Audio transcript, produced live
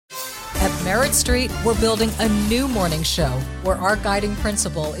Merritt Street, we're building a new morning show where our guiding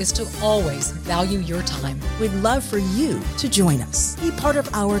principle is to always value your time. We'd love for you to join us. Be part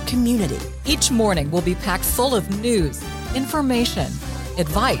of our community. Each morning will be packed full of news, information,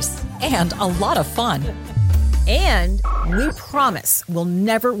 advice, and a lot of fun. And we promise we'll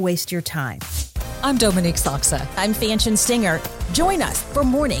never waste your time. I'm Dominique Soxa. I'm Fanchon Singer. Join us for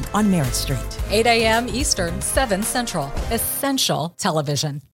Morning on Merritt Street. 8 a.m. Eastern, 7 Central. Essential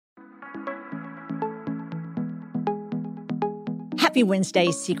Television. Happy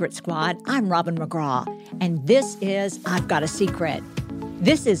Wednesday, Secret Squad. I'm Robin McGraw, and this is I've Got a Secret.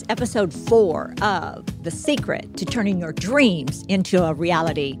 This is episode 4 of The Secret to Turning Your Dreams into a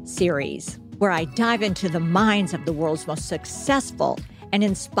Reality series, where I dive into the minds of the world's most successful and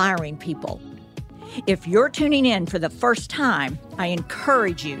inspiring people. If you're tuning in for the first time, I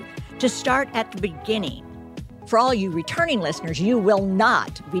encourage you to start at the beginning. For all you returning listeners, you will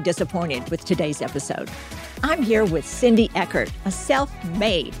not be disappointed with today's episode. I'm here with Cindy Eckert, a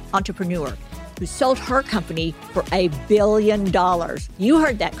self-made entrepreneur who sold her company for $1 billion. You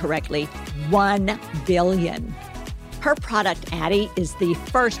heard that correctly, $1 billion. Her product, Addyi, is the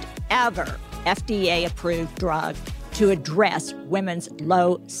first ever FDA-approved drug to address women's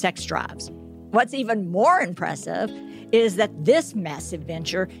low sex drives. What's even more impressive is that this massive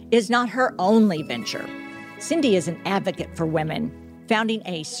venture is not her only venture. Cindy is an advocate for women, founding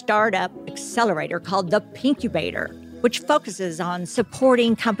a startup accelerator called the Pinkubator, which focuses on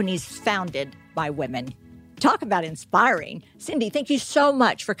supporting companies founded by women. Talk about inspiring. Cindy, thank you so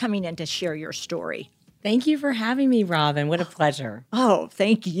much for coming in to share your story. Thank you for having me, Robin. What a pleasure. Oh,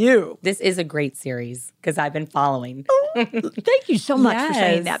 thank you. This is a great series because I've been following. Thank you so much for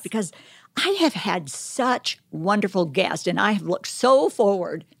saying Yes. that, because I have had such wonderful guests, and I have looked so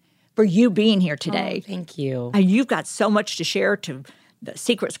forward for you being here today. Oh, thank you. You've got so much to share to the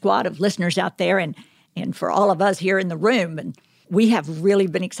secret squad of listeners out there and for all of us here in the room. And we have really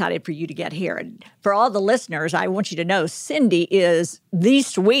been excited for you to get here. And for all the listeners, I want you to know Cindy is the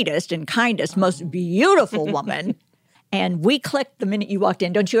sweetest and kindest, most beautiful woman. And we clicked the minute you walked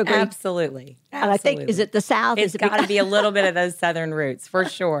in. Don't you agree? Absolutely. And I think, is it the South? It's Is it got to be a little bit of those Southern roots, for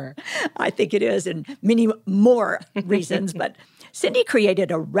sure. I think it is, and many more reasons. But Cindy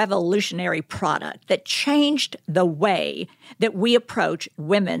created a revolutionary product that changed the way that we approach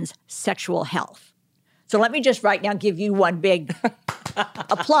women's sexual health. So let me just right now give you one big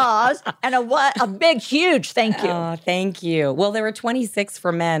applause and a big, huge thank you. Oh, thank you. Well, there were 26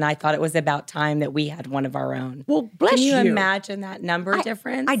 for men. I thought it was about time that we had one of our own. Well, bless Can you you. imagine that number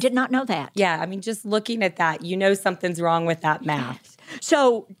difference? I did not know that. Yeah, I mean, just looking at that, you know something's wrong with that math.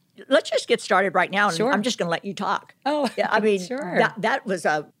 So let's just get started right now, and Sure. I'm just going to let you talk. Oh, yeah, I mean, sure. that was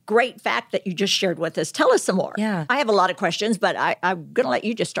a great fact that you just shared with us. Tell us some more. Yeah. I have a lot of questions, but I'm going to let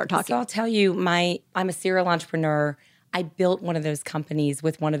you just start talking. So I'll tell you, I'm a serial entrepreneur. I built one of those companies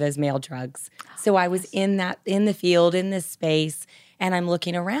with one of those male drugs. So I was in the field, in this space, and I'm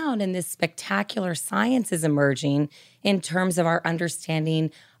looking around, and this spectacular science is emerging in terms of our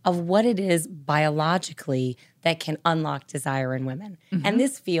understanding of what it is biologically that can unlock desire in women. Mm-hmm. And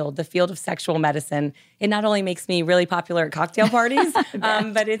this field, the field of sexual medicine, it not only makes me really popular at cocktail parties,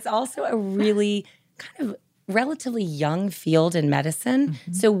 but it's also a really kind of relatively young field in medicine.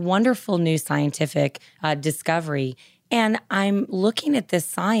 Mm-hmm. So wonderful new scientific discovery. And I'm looking at this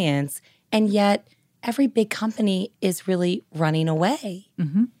science, and yet every big company is really running away.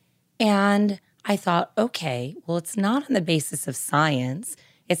 Mm-hmm. And I thought, okay, well, it's not on the basis of science.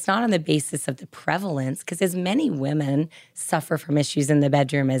 It's not on the basis of the prevalence, because as many women suffer from issues in the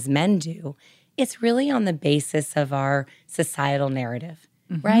bedroom as men do, it's really on the basis of our societal narrative,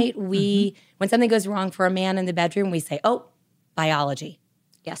 right? When something goes wrong for a man in the bedroom, we say, oh, biology.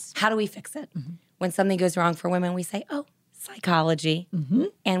 Yes. How do we fix it? Mm-hmm. When something goes wrong for women, we say, oh, psychology. Mm-hmm.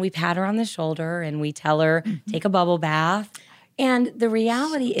 And we pat her on the shoulder and we tell her, take a bubble bath. And the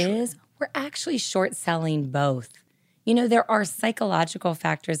reality is we're actually short selling both. You know, there are psychological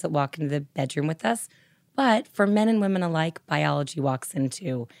factors that walk into the bedroom with us, but for men and women alike, biology walks in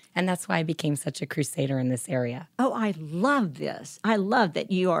too. And that's why I became such a crusader in this area. Oh, I love this. I love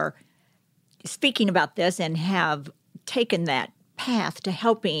that you are speaking about this and have taken that path to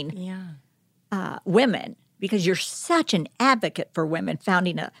helping women, because you're such an advocate for women,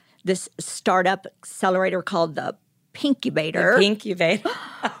 founding this startup accelerator called the Pinkubator. The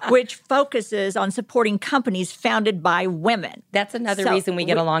Pinkubator. Which focuses on supporting companies founded by women. That's another reason we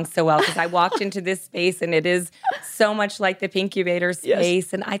get along so well, because I walked into this space and it is so much like the Pinkubator space.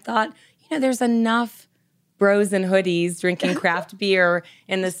 Yes. And I thought, there's enough bros in hoodies drinking craft beer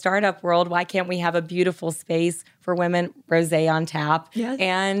in the startup world. Why can't we have a beautiful space for women, rosé on tap? Yes.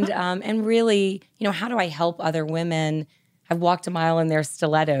 And really, how do I help other women? I've walked a mile in their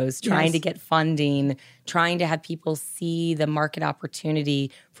stilettos, trying to get funding, trying to have people see the market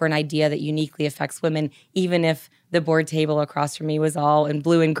opportunity for an idea that uniquely affects women, even if the board table across from me was all in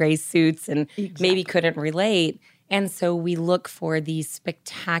blue and gray suits and maybe couldn't relate. And so we look for these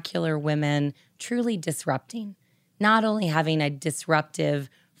spectacular women truly disrupting, not only having a disruptive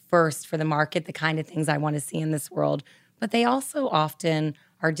first for the market, the kind of things I want to see in this world, but they also often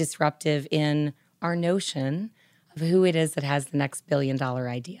are disruptive in our notion of who it is that has the next billion-dollar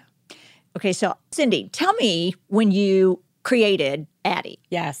idea. Okay, so Cindy, tell me, when you created Addie,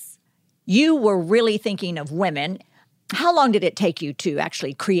 Yes. you were really thinking of women. How long did it take you to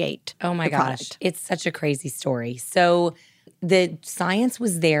actually create Oh my the gosh. product? It's such a crazy story. So the science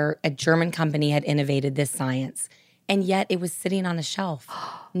was there. A German company had innovated this science, and yet it was sitting on a shelf.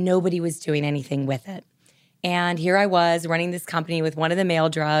 Nobody was doing anything with it. And here I was running this company with one of the male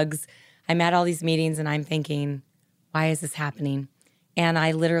drugs. I'm at all these meetings and I'm thinking, why is this happening? And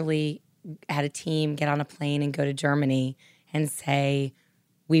I literally had a team get on a plane and go to Germany and say,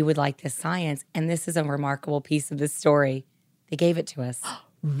 we would like this science. And this is a remarkable piece of this story. They gave it to us.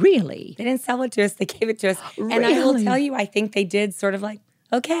 Really? They didn't sell it to us. They gave it to us. And I will tell you, I think they did sort of like,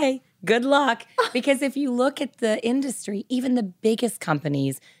 okay, good luck. Because if you look at the industry, even the biggest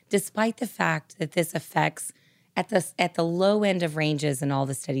companies, despite the fact that this affects at the low end of ranges in all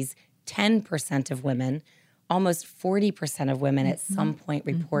the studies, 10% of women, almost 40% of women at some point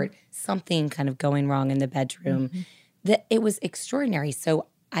report something kind of going wrong in the bedroom. That it was extraordinary. So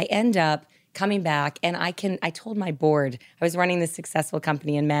I end up coming back and I told my board, I was running this successful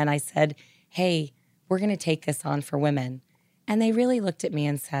company in men. I said, hey, we're going to take this on for women. And they really looked at me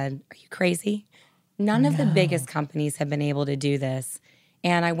and said, are you crazy? None of the biggest companies have been able to do this.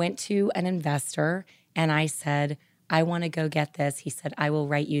 And I went to an investor and I said, I want to go get this. He said, I will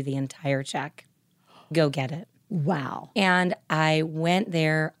write you the entire check. Go get it. Wow. And I went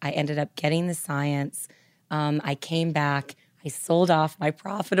there. I ended up getting the science. I came back. I sold off my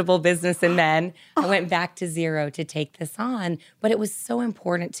profitable business in men. I went back to zero to take this on. But it was so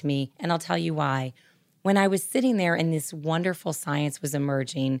important to me. And I'll tell you why. When I was sitting there and this wonderful science was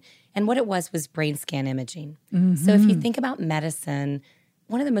emerging, and what it was brain scan imaging. So if you think about medicine,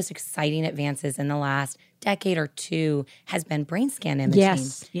 one of the most exciting advances in the last decade or two has been brain scan imaging.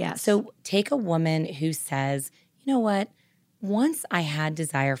 Yes. So take a woman who says, you know what? Once I had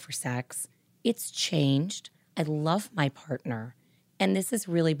desire for sex, it's changed. I love my partner, and this is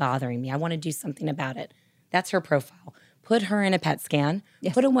really bothering me. I want to do something about it. That's her profile. Put her in a PET scan.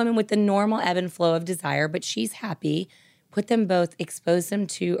 Yes. Put a woman with the normal ebb and flow of desire, but she's happy. Put them both, expose them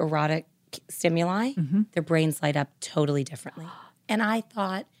to erotic stimuli. Their brains light up totally differently. And I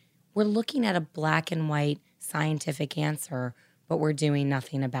thought, we're looking at a black and white scientific answer, but we're doing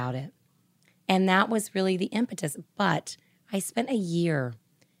nothing about it. And that was really the impetus. But I spent a year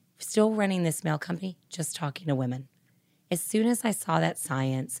still running this male company, just talking to women. As soon as I saw that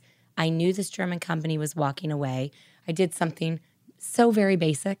science, I knew this German company was walking away. I did something so very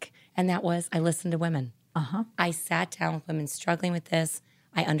basic, and that was I listened to women. I sat down with women struggling with this.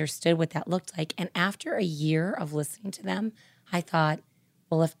 I understood what that looked like. And after a year of listening to them, I thought,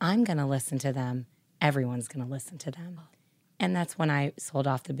 well, if I'm going to listen to them, everyone's going to listen to them. And that's when I sold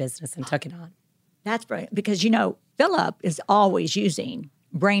off the business and took it on. That's brilliant because, Philip is always using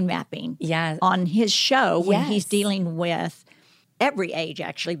brain mapping on his show when he's dealing with every age,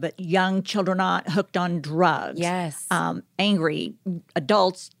 actually, but young children hooked on drugs, angry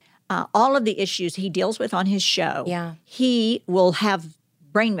adults, all of the issues he deals with on his show. Yeah. He will have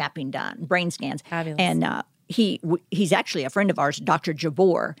brain mapping done, brain scans. Fabulous. And he's actually a friend of ours, Dr.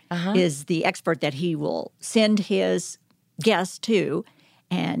 Jabor, is the expert that he will send his guests to,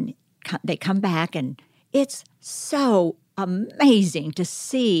 and they come back, and it's so amazing to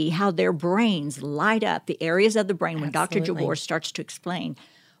see how their brains light up, the areas of the brain when Dr. Jabor starts to explain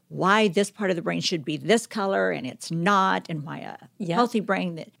why this part of the brain should be this color and it's not, and why a healthy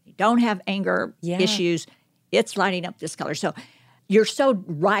brain that you don't have anger issues, it's lighting up this color. So you're so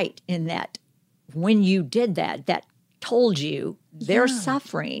right in that when you did that, that told you they're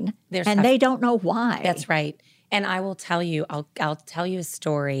suffering and they don't know why. That's right. And I will tell you, I'll tell you a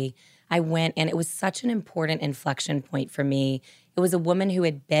story. I went, and it was such an important inflection point for me. It was a woman who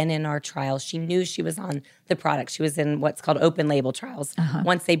had been in our trials. She knew she was on the product. She was in what's called open label trials.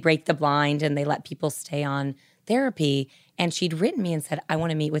 Once they break the blind and they let people stay on therapy. And she'd written me and said, I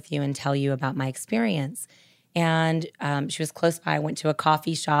want to meet with you and tell you about my experience. And she was close by. I went to a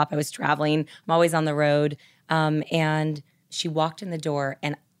coffee shop. I was traveling. I'm always on the road. And she walked in the door,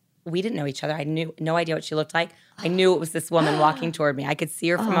 and we didn't know each other. I knew no idea what she looked like. I knew it was this woman walking toward me. I could see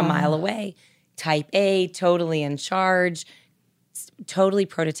her from a mile away. Type A, totally in charge, totally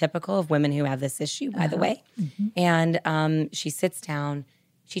prototypical of women who have this issue, by the way. And she sits down.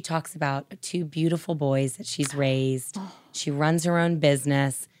 She talks about 2 beautiful boys that she's raised. She runs her own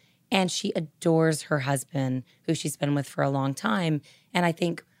business, and she adores her husband, who she's been with for a long time. And I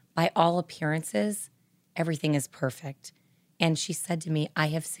think by all appearances, everything is perfect. And she said to me, I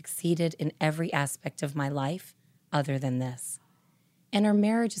have succeeded in every aspect of my life other than this. And her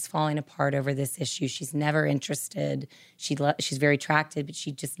marriage is falling apart over this issue. She's never interested. She's very attracted, but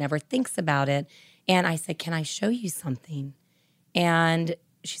she just never thinks about it. And I said, can I show you something? And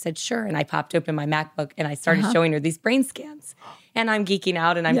she said, sure. And I popped open my MacBook and I started showing her these brain scans. And I'm geeking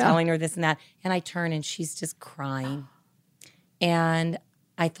out and I'm telling her this and that. And I turn and she's just crying. And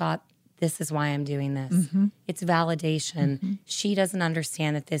I thought, this is why I'm doing this. It's validation. She doesn't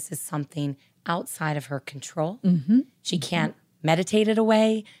understand that this is something outside of her control. She can't meditate it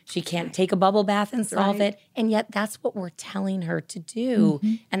away. She can't take a bubble bath and solve it. And yet that's what we're telling her to do.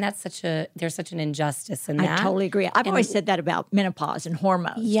 And that's there's such an injustice in that. I totally agree. I've always said that about menopause and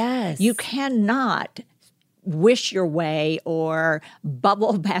hormones. Yes. You cannot wish your way or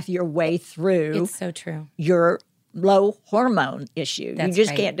bubble bath your way through It's so true. your low hormone issue. That's you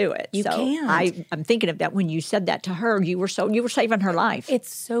just right. can't do it. You can't. I'm thinking of that when you said that to her. You were saving her life.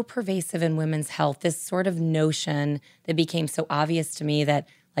 It's so pervasive in women's health, this sort of notion that became so obvious to me that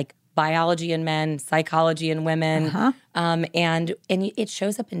like biology in men, psychology in women, and it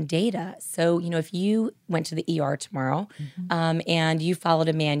shows up in data. So, if you went to the ER tomorrow and you followed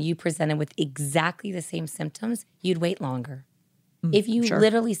a man, you presented with exactly the same symptoms, you'd wait longer. If you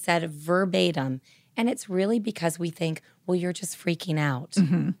literally said verbatim, and it's really because we think, well, you're just freaking out.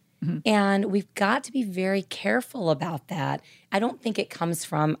 And we've got to be very careful about that. I don't think it comes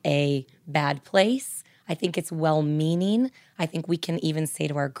from a bad place. I think it's well-meaning. I think we can even say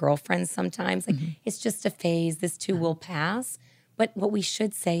to our girlfriends sometimes, like, it's just a phase. This too will pass. But what we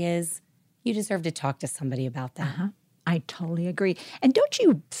should say is, you deserve to talk to somebody about that. I totally agree. And don't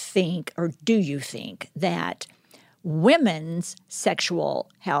you think, or do you think, that women's sexual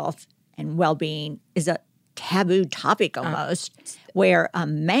health and well-being is a taboo topic almost, where a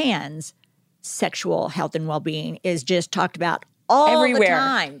man's sexual health and well-being is just talked about all everywhere. The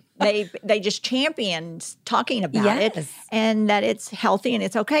time. They just champion talking about it, and that it's healthy and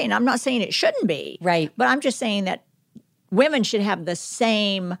it's okay. And I'm not saying it shouldn't be. Right. But I'm just saying that women should have the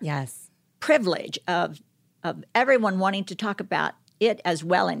same privilege of everyone wanting to talk about it as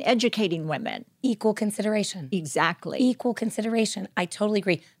well and educating women. Equal consideration. Exactly. Equal consideration. I totally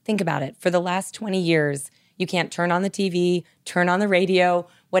agree. Think about it. For the last 20 years, you can't turn on the TV, turn on the radio,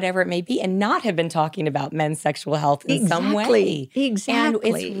 whatever it may be, and not have been talking about men's sexual health in some way.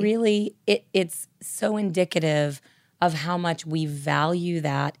 Exactly. And it's really, it's so indicative of how much we value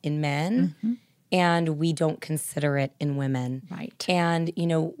that in men and we don't consider it in women. Right. And,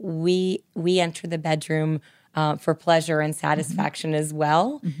 we enter the bedroom for pleasure and satisfaction as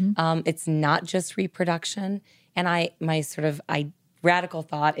well. It's not just reproduction. And my radical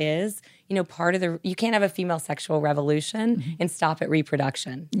thought is, you can't have a female sexual revolution and stop at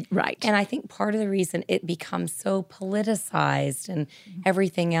reproduction. Right. And I think part of the reason it becomes so politicized and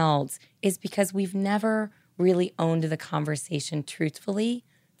everything else is because we've never really owned the conversation truthfully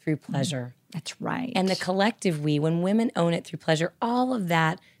through pleasure. That's right. And the collective when women own it through pleasure, all of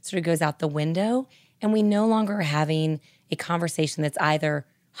that sort of goes out the window. And we no longer are having a conversation that's either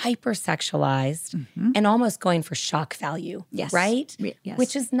hypersexualized and almost going for shock value, right? Yes.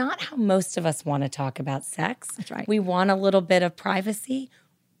 Which is not how most of us want to talk about sex. That's right. We want a little bit of privacy,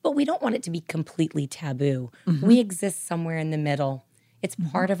 but we don't want it to be completely taboo. We exist somewhere in the middle. It's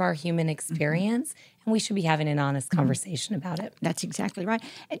part of our human experience, and we should be having an honest conversation about it. That's exactly right.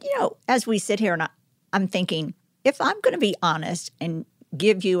 And, as we sit here, and I'm thinking, if I'm going to be honest and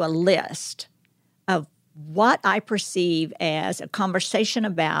give you a list of what I perceive as a conversation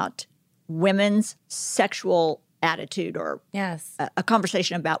about women's sexual attitude or a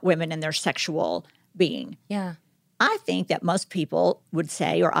conversation about women and their sexual being. Yeah. I think that most people would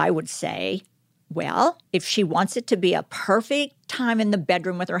say, or I would say, well, if she wants it to be a perfect time in the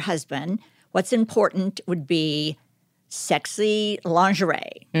bedroom with her husband, what's important would be sexy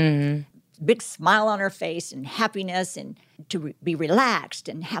lingerie, big smile on her face and happiness, and to be relaxed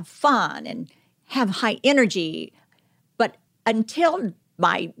and have fun and have high energy. But until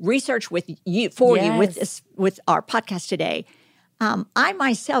my research with you, with our podcast today, I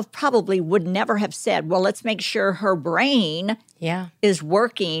myself probably would never have said, well, let's make sure her brain is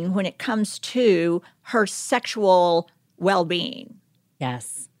working when it comes to her sexual well-being.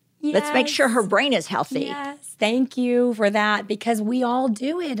 Yes. Let's make sure her brain is healthy. Yes. Thank you for that, because we all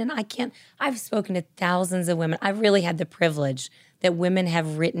do it. And I've spoken to thousands of women. I've really had the privilege that women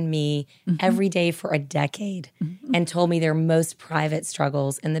have written me every day for a decade and told me their most private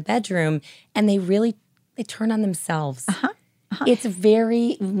struggles in the bedroom. And they turn on themselves. It's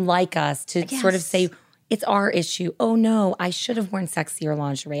very like us to sort of say, it's our issue. Oh, no, I should have worn sexier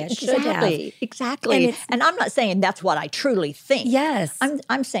lingerie. I should have. Exactly. And I'm not saying that's what I truly think. Yes.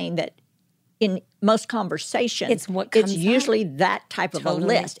 I'm saying that in most conversations, It's what comes usually that type of a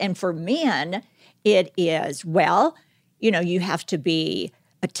list. And for men, it is, well, you have to be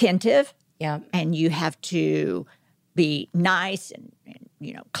attentive. Yeah. And you have to be nice and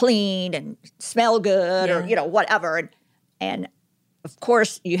clean and smell good or, whatever. And of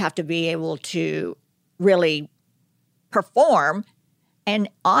course, you have to be able to really perform. And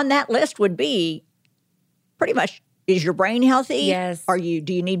on that list would be pretty much, is your brain healthy? Yes. Do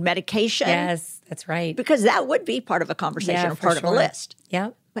you need medication? Yes, that's right. Because that would be part of a conversation or part of a list.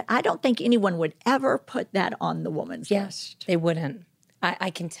 Yep. But I don't think anyone would ever put that on the woman's list. They wouldn't.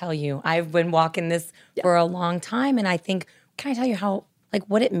 I can tell you. I've been walking this for a long time, and I think, can I tell you how,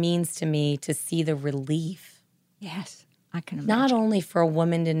 what it means to me to see the relief? Yes, I can imagine. Not only for a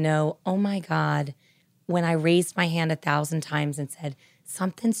woman to know, oh my God, when I raised my hand 1,000 times and said,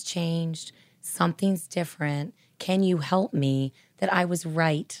 something's changed, something's different, can you help me? That I was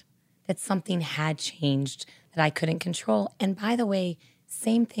right, that something had changed that I couldn't control. And by the way,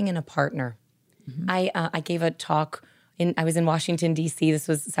 same thing in a partner. I gave a talk. I was in Washington, D.C. This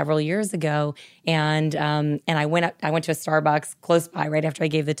was several years ago, and I went to a Starbucks close by right after I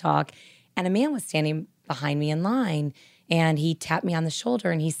gave the talk, and a man was standing behind me in line, and he tapped me on the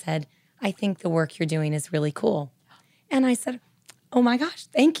shoulder, and he said, I think the work you're doing is really cool. And I said, oh my gosh,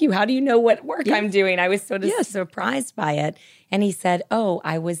 thank you. How do you know what work I'm doing? I was so surprised by it. And he said, oh,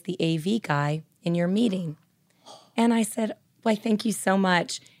 I was the AV guy in your meeting. And I said, why, thank you so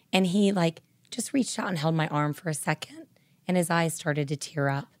much. And he just reached out and held my arm for a second. And his eyes started to tear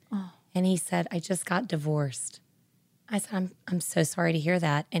up. Oh. And he said, I just got divorced. I said, I'm so sorry to hear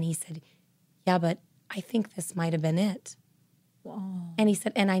that. And he said, yeah, but I think this might have been it. Whoa. And he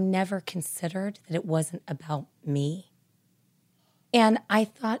said, and I never considered that it wasn't about me. And I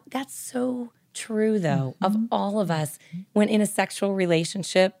thought, that's so true, though, of all of us. When in a sexual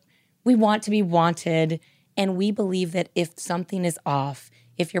relationship, we want to be wanted, and we believe that if something is off,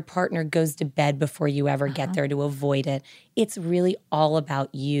 if your partner goes to bed before you ever get there to avoid it, it's really all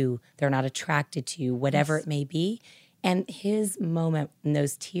about you. They're not attracted to you, whatever it may be. And his moment in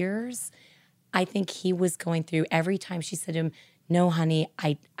those tears, I think he was going through every time she said to him, no, honey,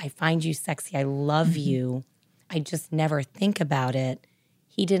 I find you sexy. I love you. I just never think about it.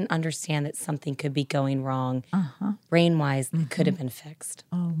 He didn't understand that something could be going wrong brain-wise that could have been fixed.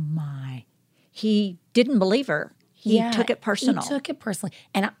 Oh, my. He didn't believe her. He took it personal. He took it personally.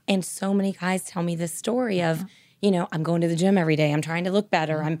 And so many guys tell me this story of, I'm going to the gym every day. I'm trying to look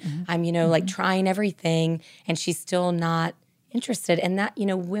better. I'm trying everything. And she's still not interested. And that,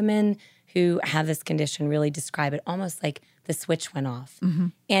 women who have this condition really describe it almost like the switch went off.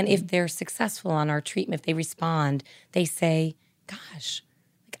 And if they're successful on our treatment, if they respond, they say, gosh,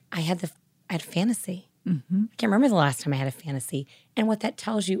 I had a fantasy. I can't remember the last time I had a fantasy. And what that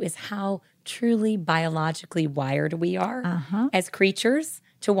tells you is how truly biologically wired we are as creatures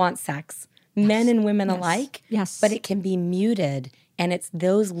to want sex, men and women alike. Yes. But it can be muted. And it's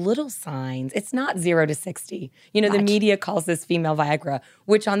those little signs. It's not 0 to 60. The media calls this female Viagra,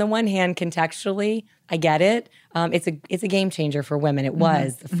 which on the one hand, contextually, I get it. It's a game changer for women. It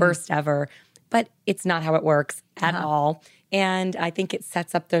was the first ever, but it's not how it works at all. And I think it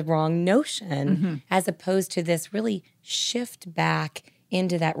sets up the wrong notion as opposed to this really shift back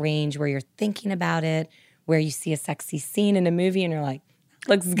into that range where you're thinking about it, where you see a sexy scene in a movie and you're like,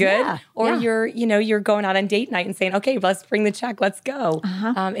 looks good. You're going out on date night and saying, okay, let's bring the check, let's go.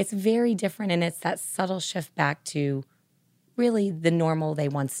 It's very different. And it's that subtle shift back to really the normal they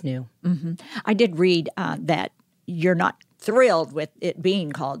once knew. I did read that you're not thrilled with it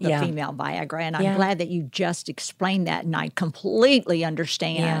being called the female Viagra. And I'm glad that you just explained that. And I completely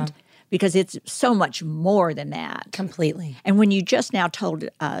understand because it's so much more than that. Completely. And when you just now told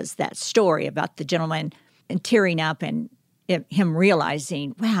us that story about the gentleman and tearing up and him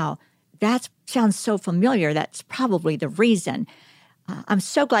realizing, wow, that sounds so familiar. That's probably the reason. I'm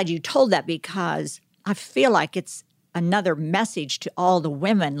so glad you told that because I feel like it's another message to all the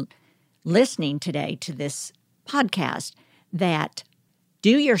women listening today to this podcast that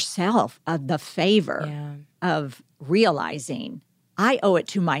do yourself the favor Yeah. of realizing I owe it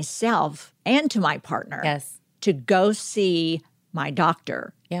to myself and to my partner Yes. to go see my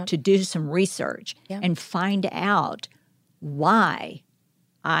doctor, Yeah. to do some research Yeah. and find out why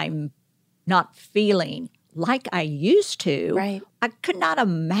I'm not feeling like I used to. Right. I could not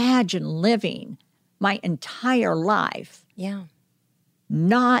imagine living my entire life Yeah.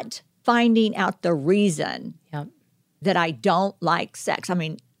 not finding out the reason Yep. that I don't like sex. I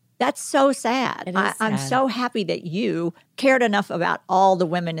mean, that's so sad. It is I'm sad. so happy that you cared enough about all the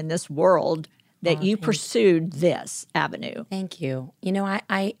women in this world that you pursued this avenue. Thank you. You know,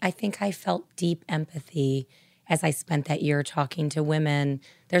 I think I felt deep empathy as I spent that year talking to women.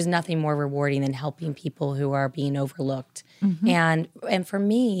 There's nothing more rewarding than helping people who are being overlooked. And for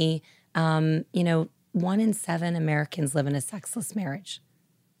me, you know, 1 in 7 Americans live in a sexless marriage.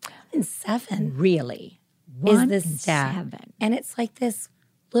 1 in 7 Really? is One the in stat. 7. And it's like this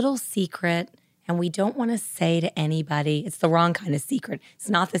little secret, and we don't want to say to anybody. It's the wrong kind of secret. It's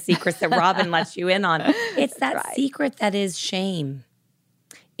not the secrets that Robin lets you in on. It's that secret that is shame.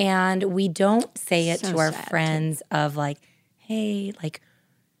 And we don't say it So to our sad, friends of like, hey, like,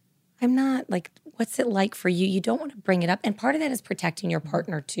 I'm not like, what's it like for you? You don't want to bring it up. And part of that is protecting your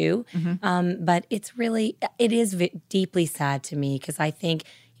partner too. But it's really, it is deeply sad to me because I think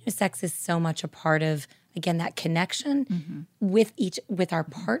sex is so much a part of, again, that connection with our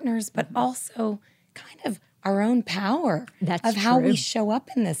partners, but also kind of our own power That's of how true. we show up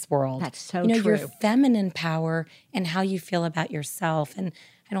in this world. That's so your true. feminine power and how you feel about yourself. And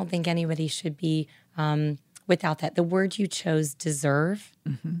I don't think anybody should be without that. The word you chose, deserve,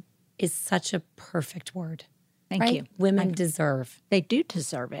 is such a perfect word. Thank right? you. Women deserve. They do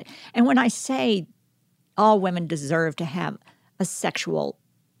deserve it. And when I say all women deserve to have a sexual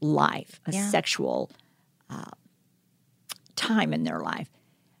life, a sexual time in their life,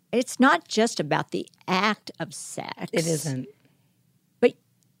 it's not just about the act of sex. It isn't. But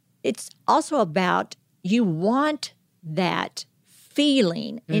it's also about you want that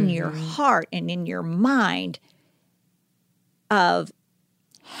feeling in your heart and in your mind of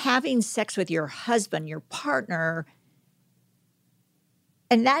having sex with your husband, your partner,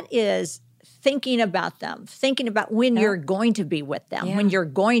 and that is thinking about them, thinking about when you're going to be with them, when you're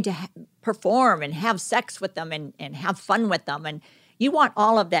going to perform and have sex with them and have fun with them. And you want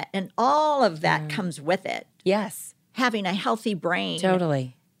all of that. And all of that comes with it. Yes, Having a healthy brain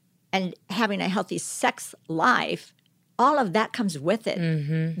totally. and having a healthy sex life, all of that comes with it.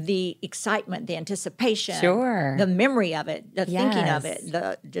 The excitement, the anticipation, Sure. the memory of it, the thinking of Yes.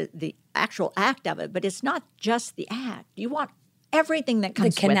 it, the actual act of it. But it's not just the act. You want everything that The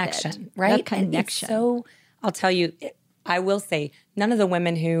comes connection, with it. right? The And connection. it's so, I'll tell you, I will say, none of the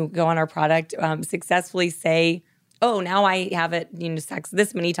women who go on our product successfully say, oh, now I have it, sex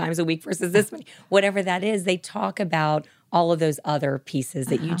this many times a week versus this many, whatever that is. They talk about all of those other pieces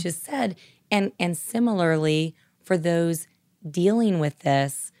that you just said. And similarly, for those dealing with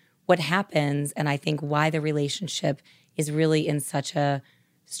this, what happens, and I think why the relationship is really in such a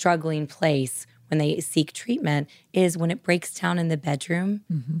struggling place when they seek treatment, is when it breaks down in the bedroom,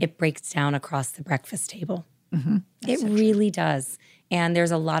 it breaks down across the breakfast table. It really does. And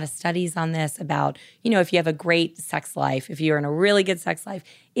there's a lot of studies on this about, if you have a great sex life, if you're in a really good sex life,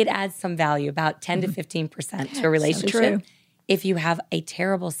 it adds some value, about 10 to 15% to a relationship. true. If you have a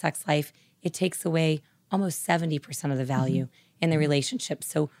terrible sex life, it takes away almost 70% of the value in the relationship.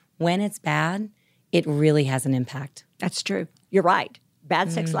 So when it's bad, it really has an impact. That's true. You're right.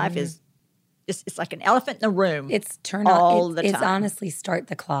 Bad sex life is it's like an elephant in the room. It's the it's time. honestly start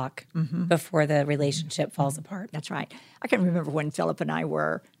the clock before the relationship falls apart. That's right. I can remember when Philip and I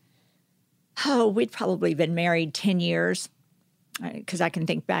were, we'd probably been married 10 years because I can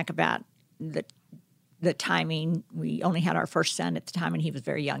think back about the timing. We only had our first son at the time and he was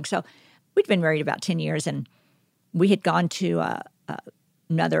very young. So we'd been married about 10 years and we had gone to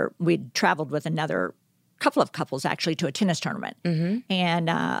we'd traveled with another couple of couples actually to a tennis tournament. And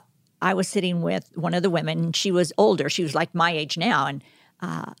I was sitting with one of the women. She was older. She was like my age now. And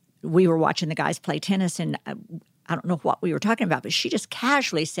we were watching the guys play tennis. And I don't know what we were talking about, but she just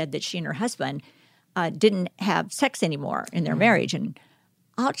casually said that she and her husband didn't have sex anymore in their marriage. And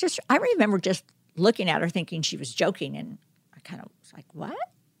I remember just looking at her thinking she was joking. And I kind of was like, what?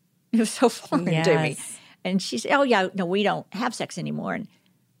 It was so foreign to me. Yes. And she said, oh, yeah, no, we don't have sex anymore. And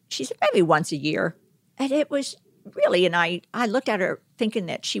she said, maybe once a year. And it was really, and I looked at her thinking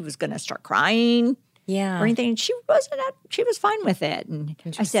that she was going to start crying or anything. And she wasn't, she was fine with it. And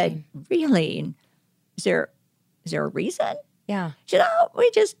I said, really? And is there a reason? Yeah. She said, oh, we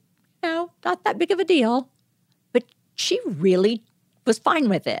just, not that big of a deal. But she really was fine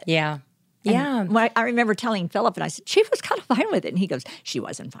with it. Yeah. And Yeah. when I remember telling Philip, and I said, she was kind of fine with it. And he goes, she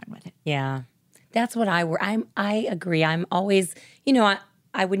wasn't fine with it. Yeah. That's what I agree. I'm always,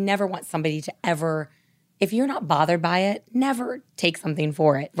 I would never want somebody to ever, if you're not bothered by it, never take something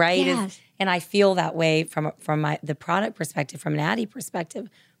for it, right? Yes. And I feel that way from the product perspective, from an Addie perspective.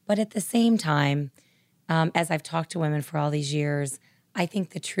 But at the same time, as I've talked to women for all these years, I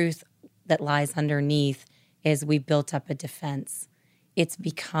think the truth that lies underneath is we built up a defense. It's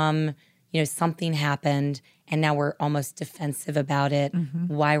become, something happened and now we're almost defensive about it,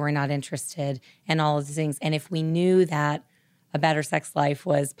 why we're not interested and all of the things. And if we knew that a better sex life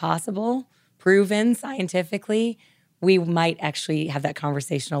was possible, proven scientifically, we might actually have that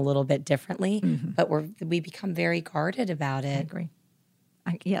conversation a little bit differently, but we become very guarded about it. I agree.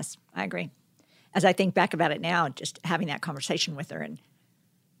 Yes, I agree. As I think back about it now, just having that conversation with her, and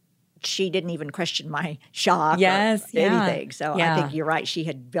she didn't even question my shock or anything. So I think you're right. She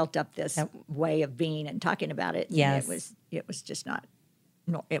had built up this way of being and talking about it. Yes. And it was just not,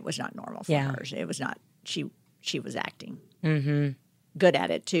 it was not normal for her. It was not, she was acting. Good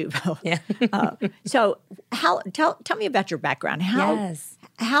at it too. Yeah. So tell me about your background.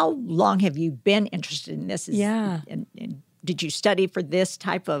 How long have you been interested in this? And did you study for this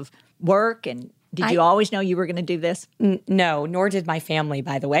type of work? And did you always know you were going to do this? No, nor did my family,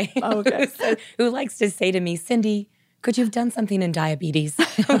 by the way. Oh, okay. Who likes to say to me, Cindy, could you have done something in diabetes?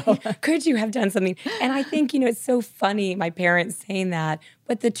 Could you have done something? And I think, it's so funny, my parents saying that.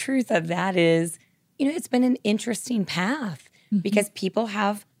 But the truth of that is, it's been an interesting path because people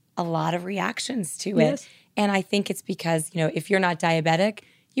have a lot of reactions to it. And I think it's because, if you're not diabetic,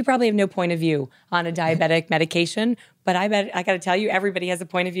 you probably have no point of view on a diabetic medication. But I got to tell you, everybody has a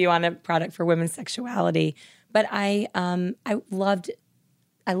point of view on a product for women's sexuality. But I loved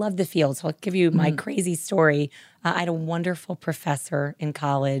the field. So I'll give you my crazy story. I had a wonderful professor in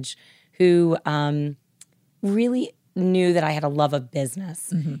college who really knew that I had a love of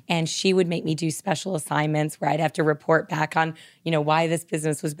business. And she would make me do special assignments where I'd have to report back on, why this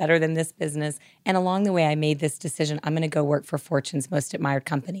business was better than this business. And along the way, I made this decision. I'm going to go work for Fortune's most admired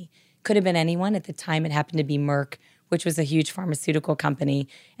company. Could have been anyone. At the time, it happened to be Merck, which was a huge pharmaceutical company.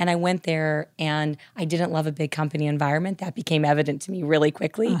 And I went there and I didn't love a big company environment. That became evident to me really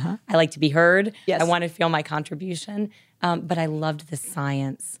quickly. I like to be heard. Yes. I want to feel my contribution. But I loved the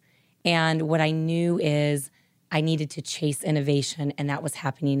science. And what I knew is I needed to chase innovation, and that was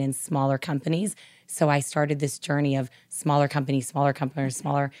happening in smaller companies. So I started this journey of smaller companies,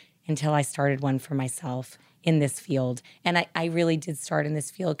 until I started one for myself in this field. And I really did start in this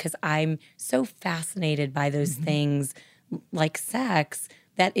field because I'm so fascinated by those things like sex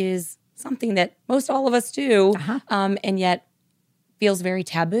that is something that most all of us do, and yet feels very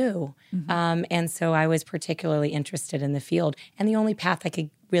taboo. And so I was particularly interested in the field. And the only path I could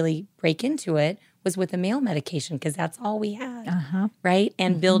really break into it was with a male medication because that's all we had, right?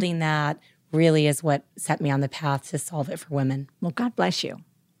 And building that really is what set me on the path to solve it for women. Well, God bless you.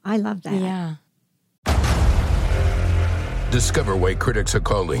 I love that. Yeah. Discover why critics are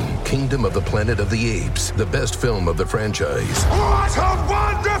calling Kingdom of the Planet of the Apes the best film of the franchise. What a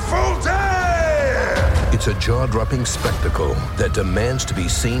wonderful day! It's a jaw-dropping spectacle that demands to be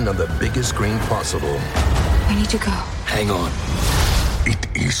seen on the biggest screen possible. I need to go. Hang on.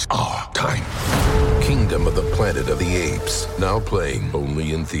 It is our time. Kingdom of the Planet of the Apes. Now playing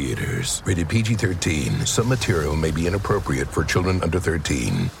only in theaters. Rated PG-13. Some material may be inappropriate for children under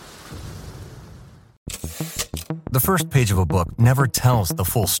 13. The first page of a book never tells the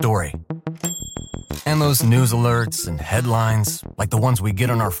full story. And those news alerts and headlines, like the ones we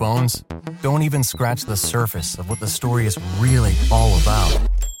get on our phones, don't even scratch the surface of what the story is really all about.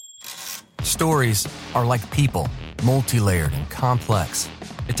 Stories are like people, multi-layered and complex.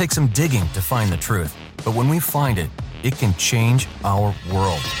 It takes some digging to find the truth, but when we find it, it can change our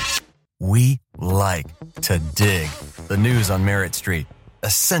world. We like to dig. The news on Merritt Street.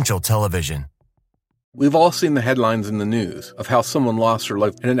 Essential television. We've all seen the headlines in the news of how someone lost their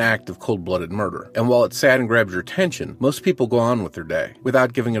life in an act of cold-blooded murder. And while it's sad and grabs your attention, most people go on with their day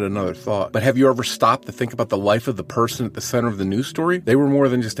without giving it another thought. But have you ever stopped to think about the life of the person at the center of the news story? They were more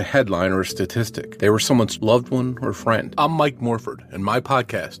than just a headline or a statistic. They were someone's loved one or friend. I'm Mike Morford, and my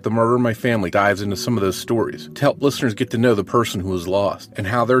podcast, The Murder in My Family, dives into some of those stories to help listeners get to know the person who was lost and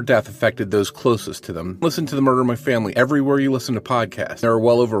how their death affected those closest to them. Listen to The Murder in My Family everywhere you listen to podcasts. There are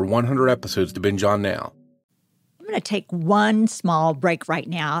well over 100 episodes to binge on now. I'm going to take one small break right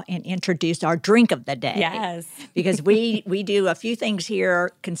now and introduce our drink of the day. Yes. Because we do a few things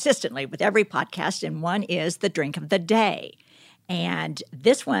here consistently with every podcast, and one is the drink of the day. And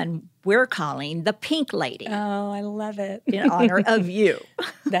this one we're calling the Pink Lady. Oh, I love it. In honor of you.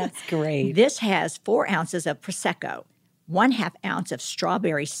 That's great. This has 4 ounces of Prosecco, 1/2 ounce of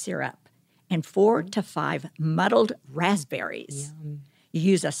strawberry syrup, and 4 to 5 muddled raspberries. Yum. You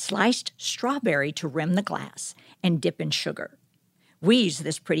use a sliced strawberry to rim the glass and dip in sugar. We use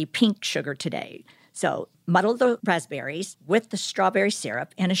this pretty pink sugar today. So muddle the raspberries with the strawberry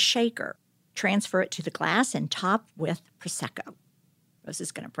syrup in a shaker. Transfer it to the glass and top with Prosecco. Rose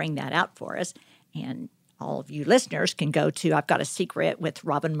is going to bring that out for us. And all of you listeners can go to I've Got a Secret with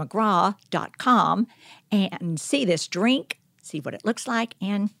RobinMcGraw.com and see this drink, see what it looks like,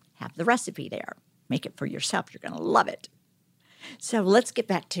 and have the recipe there. Make it for yourself. You're going to love it. So let's get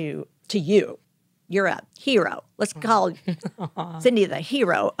back to you. You're a hero. Let's call Cindy the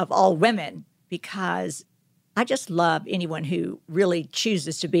hero of all women, because I just love anyone who really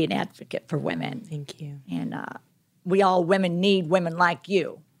chooses to be an advocate for women. Thank you. And we all women need women like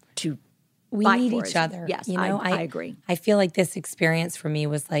you to we fight need for each us. other. Yes, you know, I agree. I feel like this experience for me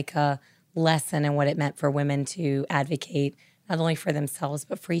was like a lesson in what it meant for women to advocate not only for themselves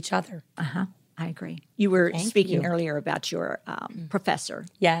but for each other. I agree. You were speaking earlier about your professor.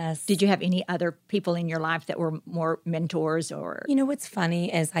 Yes. Did you have any other people in your life that were more mentors or? You know, what's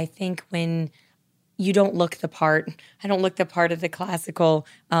funny is I think when you don't look the part, I don't look the part of the classical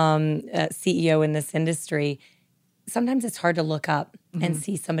CEO in this industry. Sometimes it's hard to look up and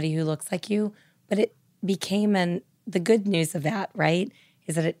see somebody who looks like you, but it became the good news of that, right,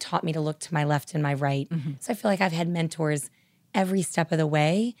 is that it taught me to look to my left and my right. So I feel like I've had mentors every step of the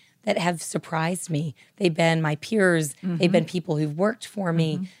way that have surprised me. They've been my peers. They've been people who've worked for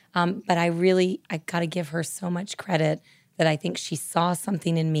me. But I got to give her so much credit that I think she saw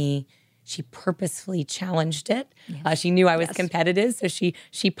something in me. She purposefully challenged it. She knew I was competitive, so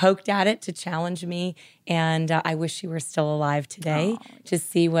she poked at it to challenge me. And I wish she were still alive today to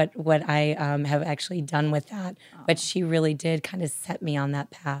see what I have actually done with that. But she really did kind of set me on that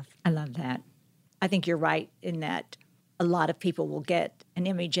path. I love that. I think you're right in that a lot of people will get an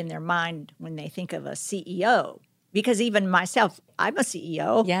image in their mind when they think of a CEO. Because even myself, I'm a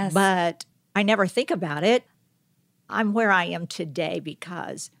CEO, but I never think about it. I'm where I am today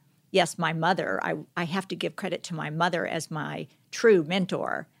because, yes, my mother, I have to give credit to my mother as my true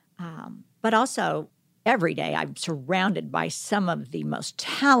mentor. But also, every day I'm surrounded by some of the most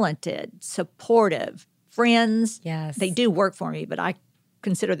talented, supportive friends. Yes. They do work for me, but I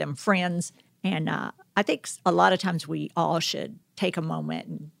consider them friends. And I think a lot of times we all should take a moment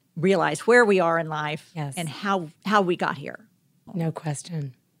and realize where we are in life and how we got here. No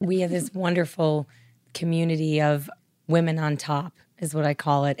question. We have this wonderful community of women on top is what I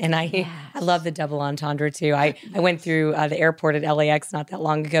call it. And I love the double entendre too. I went through the airport at LAX not that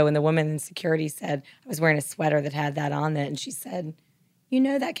long ago, and the woman in security said, I was wearing a sweater that had that on it. And she said, you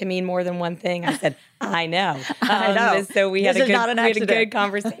know that can mean more than one thing. I said, I know. I know. So we had, This is not an we had a accident. good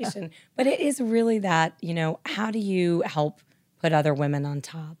conversation. But it is really that, you know, how do you help put other women on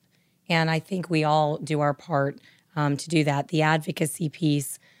top? And I think we all do our part to do that. The advocacy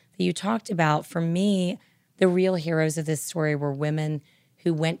piece that you talked about, for me, the real heroes of this story were women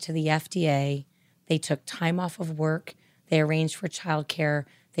who went to the FDA. They took time off of work. They arranged for childcare.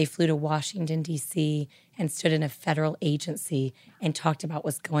 They flew to Washington, D.C., and stood in a federal agency and talked about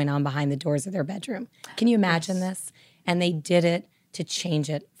what's going on behind the doors of their bedroom. Can you imagine this? And they did it to change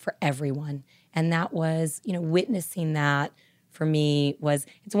it for everyone. And that was, you know, witnessing that for me was,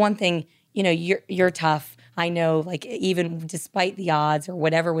 it's one thing, you know, you're tough. I know, like, even despite the odds or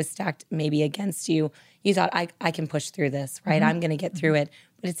whatever was stacked maybe against you, you thought, I can push through this, right? I'm going to get through it.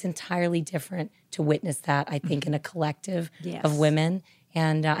 But it's entirely different to witness that, I think, in a collective of women.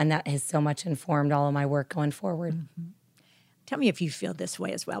 And that has so much informed all of my work going forward. Tell me if you feel this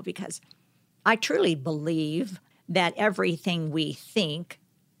way as well, because I truly believe that everything we think,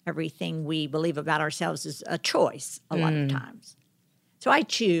 everything we believe about ourselves is a choice a lot of times. So I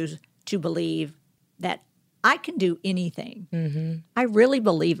choose to believe that I can do anything. I really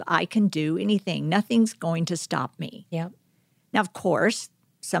believe I can do anything. Nothing's going to stop me. Yep. Now, of course,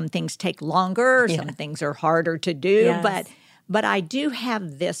 some things take longer, some things are harder to do, but I do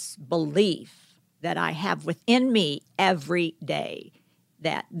have this belief that I have within me every day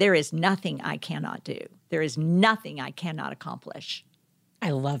that there is nothing I cannot do. There is nothing I cannot accomplish.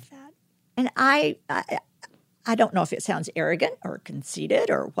 I love that. And I don't know if it sounds arrogant or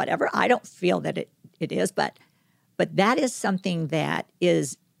conceited or whatever. I don't feel that it is, but that is something that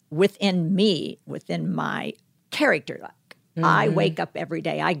is within me, within my character. I wake up every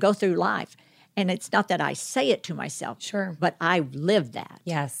day. I go through life. And it's not that I say it to myself, but I live that.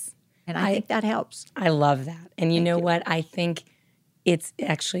 Yes. And I think that helps. I love that. And you know what? I think it's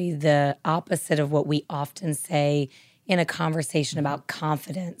actually the opposite of what we often say in a conversation about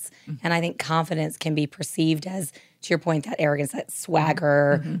confidence. And I think confidence can be perceived as, to your point, that arrogance, that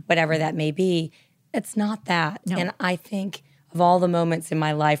swagger, whatever that may be. It's not that. No. And I think of all the moments in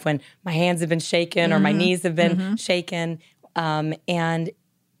my life when my hands have been shaken or my knees have been shaken,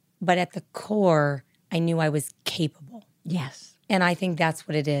 but at the core, I knew I was capable. Yes. And I think that's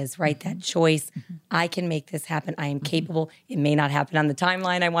what it is, right? That choice. I can make this happen. I am capable. It may not happen on the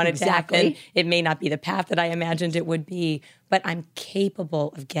timeline I wanted to happen. It may not be the path that I imagined it would be, but I'm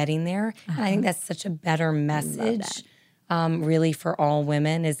capable of getting there. And I think that's such a better message, really, for all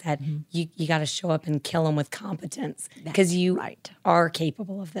women, is that you got to show up and kill them with competence because you are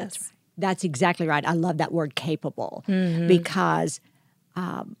capable of this. That's exactly right. I love that word capable because,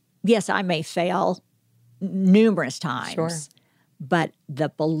 yes, I may fail numerous times. Sure. But the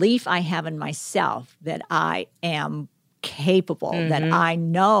belief I have in myself that I am capable, that I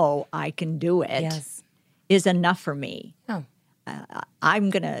know I can do it, is enough for me. Oh.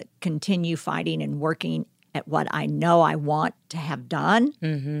 I'm going to continue fighting and working at what I know I want to have done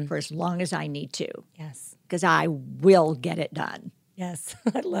for as long as I need to. Yes. Because I will get it done. Yes.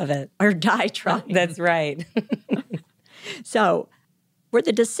 I love it. Or die trying. That's right. So, were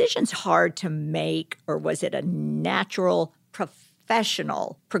the decisions hard to make, or was it a natural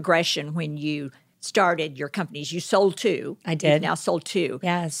professional progression when you started your companies? You sold 2. I did. You've now sold 2.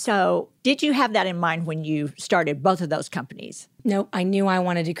 Yes. So did you have that in mind when you started both of those companies? No, I knew I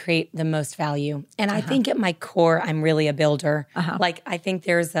wanted to create the most value. And I think at my core, I'm really a builder. Like, I think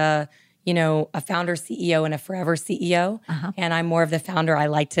there's a founder CEO and a forever CEO. And I'm more of the founder. I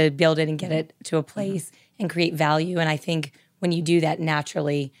like to build it and get it to a place and create value. And I think when you do that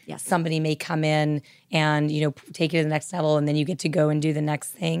naturally, somebody may come in and, take it to the next level, and then you get to go and do the next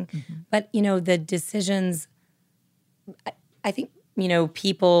thing. But, the decisions, I think,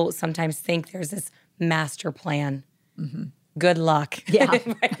 people sometimes think there's this master plan. Good luck. Yeah.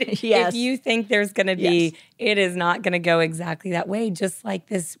 If you think there's going to be, it is not going to go exactly that way. Just like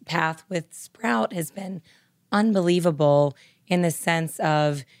this path with Sprout has been unbelievable in the sense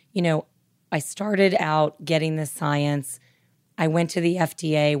of, I started out getting the science. I went to the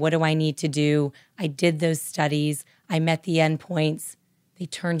FDA. What do I need to do? I did those studies. I met the endpoints. They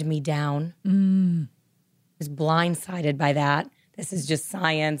turned me down. I was blindsided by that. This is just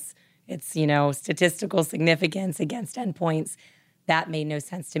science. It's, statistical significance against endpoints. That made no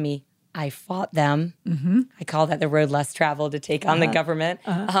sense to me. I fought them. I call that the road less traveled to take on the government,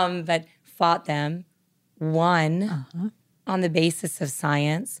 but fought them. Won on the basis of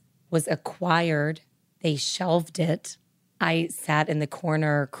science, was acquired. They shelved it. I sat in the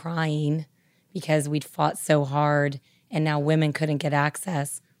corner crying because we'd fought so hard and now women couldn't get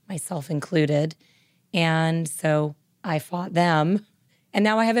access, myself included. And so I fought them and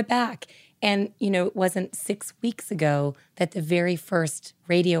now I have it back. And, it wasn't 6 weeks ago that the very first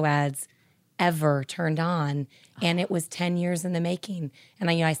radio ads ever turned on. And it was 10 years in the making. And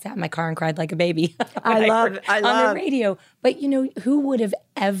I sat in my car and cried like a baby. I love on the radio. But, who would have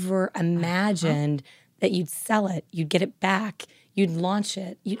ever imagined that you'd sell it, you'd get it back, you'd launch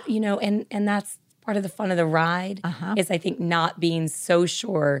it, and that's part of the fun of the ride is I think not being so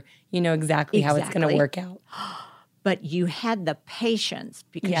sure, exactly how it's going to work out. But you had the patience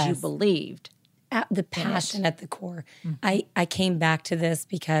because you believed. The passion at the core. I came back to this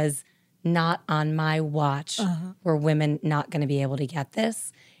because not on my watch were women not going to be able to get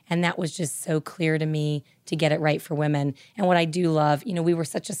this. And that was just so clear to me to get it right for women. And what I do love, we were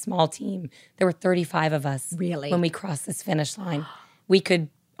such a small team. There were 35 of us when we crossed this finish line. We could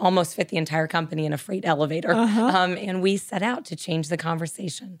almost fit the entire company in a freight elevator. And we set out to change the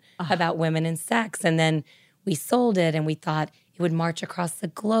conversation about women and sex. And then we sold it and we thought it would march across the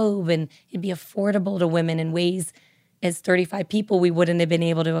globe and it'd be affordable to women in ways as 35 people we wouldn't have been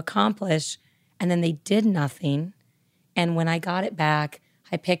able to accomplish. And then they did nothing. And when I got it back,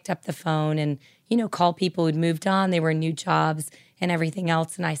 I picked up the phone and, called people who'd moved on. They were in new jobs and everything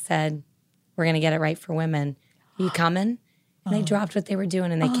else. And I said, we're going to get it right for women. Are you coming? And they dropped what they were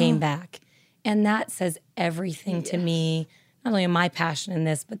doing and they came back. And that says everything to me, not only my passion in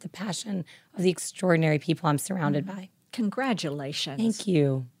this, but the passion of the extraordinary people I'm surrounded by. Congratulations. Thank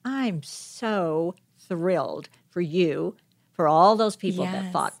you. I'm so thrilled for you, for all those people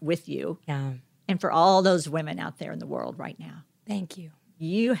that fought with you, and for all those women out there in the world right now. Thank you.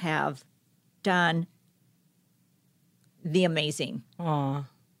 You have done the amazing. Aw.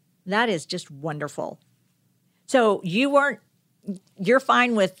 That is just wonderful. So you're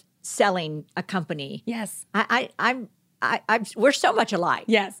fine with selling a company. Yes. We're so much alike.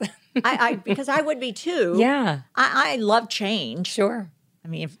 Yes. Because I would be too. Yeah. I love change. Sure. I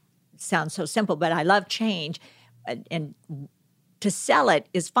mean, it sounds so simple, but I love change. And to sell it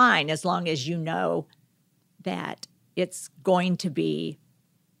is fine as long as you know that it's going to be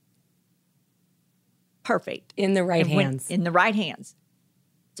perfect. In the right hands. In the right hands.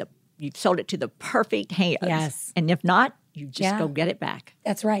 So you've sold it to the perfect hands. Yes. And if not, you just go get it back.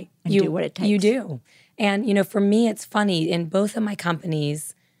 That's right. And do what it takes. You do. And, you know, for me, it's funny. In both of my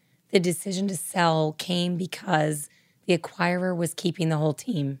companies, the decision to sell came because the acquirer was keeping the whole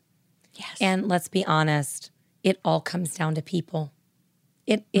team. Yes. And let's be honest, it all comes down to people.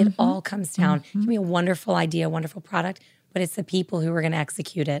 It all comes down. It can be a wonderful idea, a wonderful product, but it's the people who are going to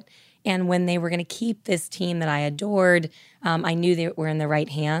execute it. And when they were going to keep this team that I adored, I knew they were in the right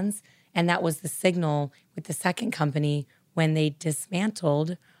hands. And that was the signal with the second company when they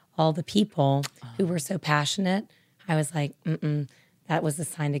dismantled all the people who were so passionate. I was like, that was the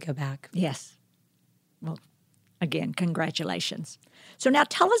sign to go back. Yes. Well, again, congratulations. So now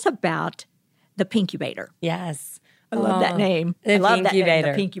tell us about the Pinkubator. Yes. I love that name. The I love Pinkubator.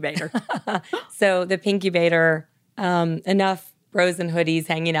 that name, the Pinkubator. So the Pinkubator, enough bros and hoodies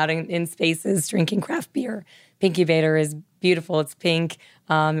hanging out in spaces, drinking craft beer. Pinkubator is beautiful. It's pink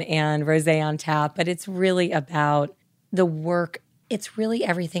and rosé on tap, but it's really about the work. It's really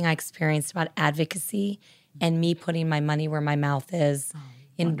everything I experienced about advocacy and me putting my money where my mouth is,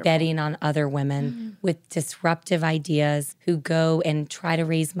 in betting on other women with disruptive ideas who go and try to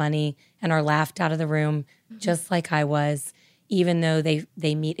raise money and are laughed out of the room, just like I was, even though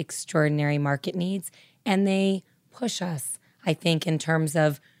they meet extraordinary market needs. And they push us, I think, in terms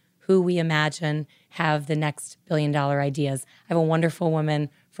of who we imagine have the next billion-dollar ideas. I have a wonderful woman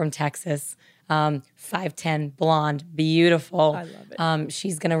from Texas, 5'10", blonde, beautiful. I love it.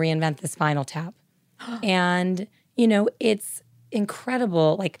 She's going to reinvent the spinal tap. And, you know, it's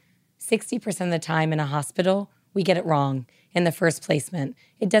incredible. Like 60% of the time in a hospital, we get it wrong in the first placement.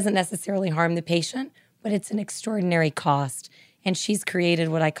 It doesn't necessarily harm the patient, but it's an extraordinary cost. And she's created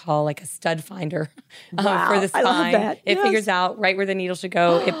what I call like a stud finder for the spine. I love that. It Yes. figures out right where the needle should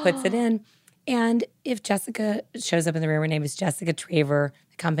go. It puts it in. And if Jessica shows up in the room, her name is Jessica Traver.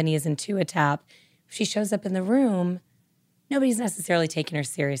 The company is Intuitap. If she shows up in the room, nobody's necessarily taking her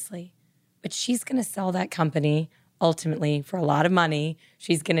seriously. But she's going to sell that company ultimately for a lot of money.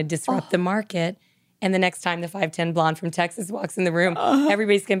 She's going to disrupt the market. And the next time the 5'10" blonde from Texas walks in the room,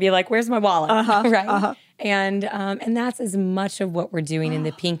 everybody's going to be like, where's my wallet? Right? And that's as much of what we're doing in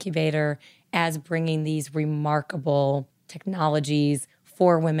the Pinkubator as bringing these remarkable technologies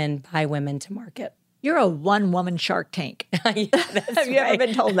for women, by women to market. You're a one-woman Shark Tank. Have you ever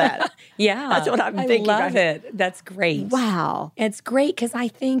been told that? Yeah. That's what I'm thinking. I love it. That's great. Wow. It's great because I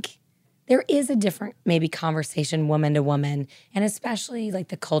think there is a different maybe conversation woman to woman, and especially like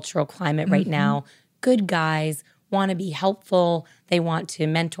the cultural climate right now. Good guys want to be helpful. They want to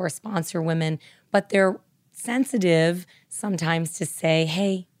mentor, sponsor women, but they're sensitive sometimes to say,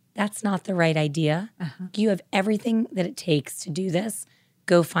 hey, that's not the right idea. You have everything that it takes to do this.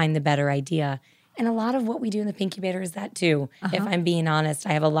 Go find the better idea. And a lot of what we do in the Pinkubator is that too. If I'm being honest,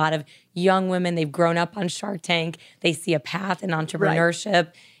 I have a lot of young women. They've grown up on Shark Tank. They see a path in entrepreneurship.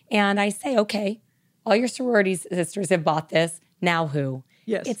 Right. And I say, okay, all your sorority sisters have bought this. Now who?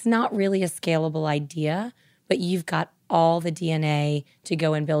 Yes. It's not really a scalable idea, but you've got all the DNA to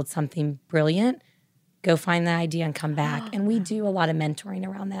go and build something brilliant. Go find the idea and come back. And we do a lot of mentoring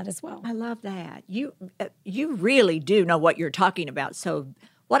around that as well. I love that. You really do know what you're talking about. So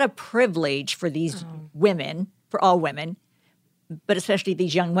what a privilege for these women, for all women, but especially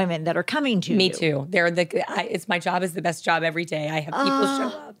these young women that are coming to you. Me too. It's my job is the best job every day. I have people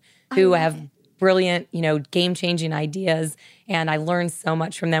show up who have brilliant, game-changing ideas, and I learned so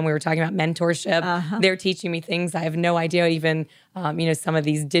much from them. We were talking about mentorship. They're teaching me things I have no idea, even, some of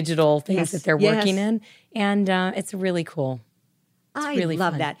these digital things that they're working in, and it's really cool. I really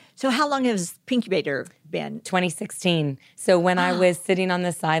love fun. that. So how long has Pinkubator been? 2016. So when I was sitting on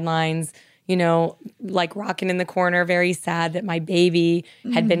the sidelines, like rocking in the corner, very sad that my baby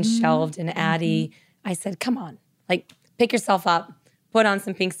had been shelved in Addie, I said, come on, pick yourself up, put on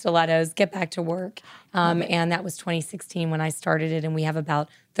some pink stilettos, get back to work. And that was 2016 when I started it. And we have about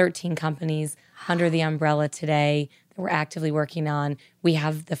 13 companies under the umbrella today that we're actively working on. We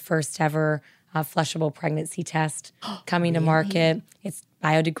have the first ever flushable pregnancy test coming to market. It's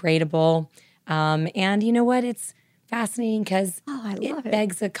biodegradable. And you know what? It's fascinating because it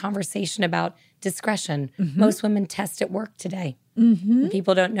begs a conversation about discretion. Most women test at work today.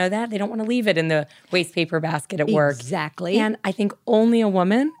 People don't know that. They don't want to leave it in the waste paper basket at work. Exactly. And I think only a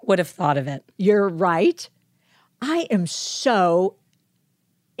woman would have thought of it. You're right. I am so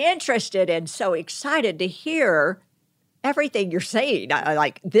interested and so excited to hear everything you're saying.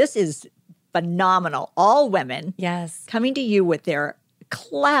 This is phenomenal. All women Yes. coming to you with their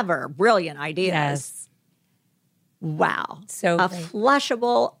clever, brilliant ideas. Yes. Wow. So a great.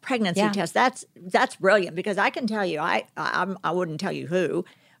 flushable pregnancy Yeah. test. That's brilliant because I can tell you, I wouldn't tell you who,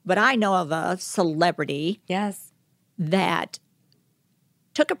 but I know of a celebrity Yes. that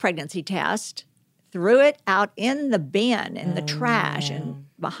took a pregnancy test, threw it out in the bin in the trash and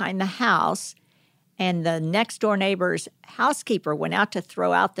behind the house, and the next door neighbor's housekeeper went out to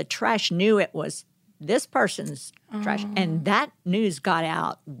throw out the trash, knew it was this person's trash, and that news got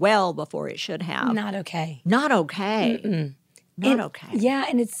out well before it should have. Not okay. Not okay. Not okay. Yeah,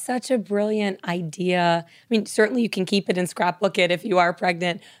 and it's such a brilliant idea. I mean, certainly you can keep it and scrapbook it if you are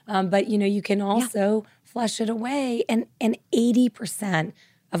pregnant, but you can also flush it away. And 80%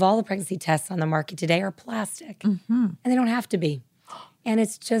 of all the pregnancy tests on the market today are plastic, and they don't have to be. And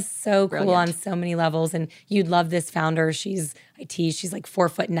it's just so cool on so many levels. And you'd love this founder. She's she's like 4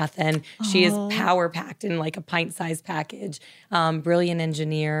 foot nothing. She is power packed in like a pint sized package. Brilliant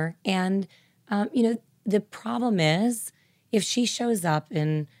engineer. And the problem is, if she shows up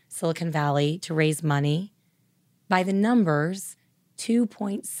in Silicon Valley to raise money, by the numbers,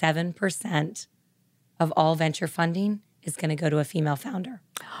 2.7% of all venture funding is going to go to a female founder.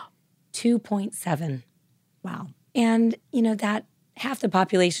 2.7. Wow. And, that half the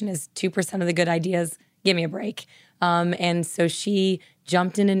population is 2% of the good ideas. Give me a break. And so she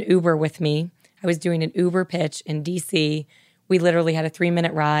jumped in an Uber with me. I was doing an Uber pitch in DC. We literally had a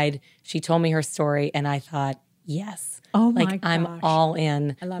 3-minute ride. She told me her story, and I thought, yes. Oh my gosh. I'm all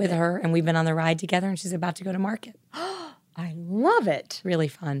in with it. her, and we've been on the ride together, and she's about to go to market. I love it. Really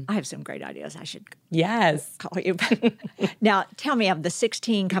fun. I have some great ideas. I should Yes. call you. Now, tell me, of the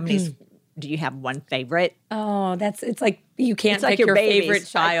 16 companies, do you have one favorite? Oh, it's like you can't It's like pick your your babies. favorite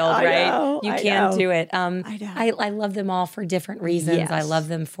child, I right? know, You I can't know. do it. I know. I love them all for different reasons. I Yes. love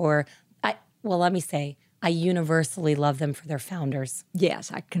them let me say, I universally love them for their founders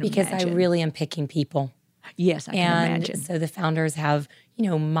Yes, I can because imagine. I really am picking people. Yes, I can And imagine. so the founders have,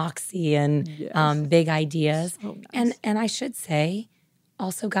 moxie and big ideas. So nice. And I should say,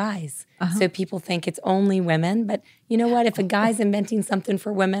 also guys. So people think it's only women, but you know what? If a guy's inventing something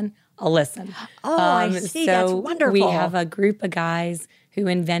for women, I'll listen. Oh, I see. That's So wonderful. we have a group of guys who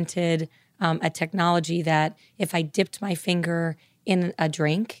invented a technology that if I dipped my finger in a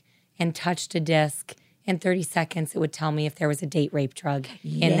drink and touched a disc, in 30 seconds, it would tell me if there was a date rape drug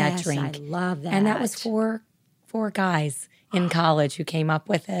in that Yes, drink. I love that. And that was four guys in college who came up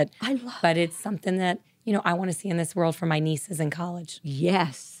with it. I love But it's something that, I want to see in this world for my nieces in college.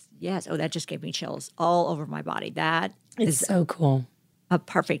 Yes, yes. Oh, that just gave me chills all over my body. That It's is so cool. a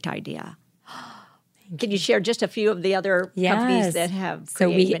perfect idea. Can you share just a few of the other companies that have So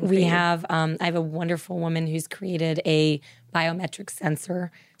created we have I have a wonderful woman who's created a biometric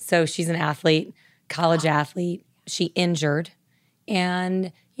sensor. So she's an athlete, college athlete. She injured,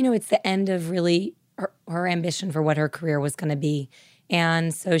 and it's the end of really her ambition for what her career was going to be.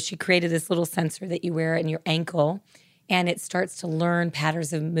 And so she created this little sensor that you wear in your ankle, and it starts to learn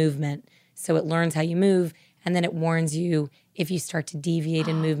patterns of movement. So it learns how you move, and then it warns you if you start to deviate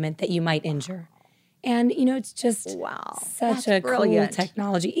in movement that you might injure. And, it's just such that's a brilliant. cool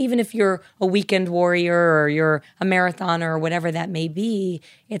technology. Even if you're a weekend warrior or you're a marathoner or whatever that may be,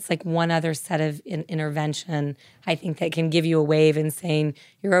 it's like one other set of intervention, I think, that can give you a wave and saying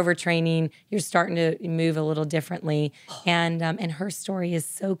you're overtraining, you're starting to move a little differently. And her story is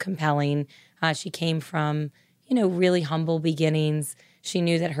so compelling. She came from, really humble beginnings. She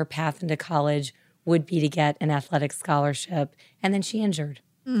knew that her path into college would be to get an athletic scholarship, and then she injured.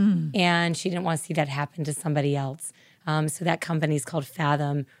 And she didn't want to see that happen to somebody else. So that company's called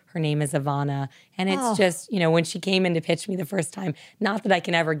Fathom. Her name is Ivana. And it's just, when she came in to pitch me the first time, not that I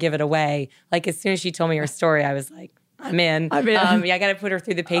can ever give it away. Like as soon as she told me her story, I was like, I'm in. I got to put her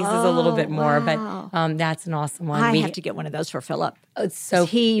through the paces a little bit more. But that's an awesome one. I have to get one of those for Philip. It's so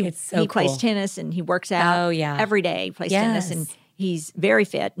he cool. plays tennis and he works out every day. He plays tennis and he's very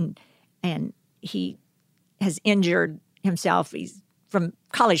fit and he has injured himself. He's from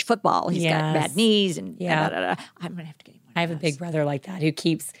college football. He's got bad knees and I'm gonna have to get him one. I have a big brother like that who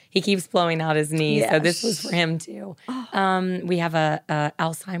keeps blowing out his knees. So this was for him too. We have a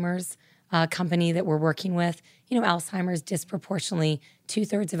Alzheimer's company that we're working with. Alzheimer's disproportionately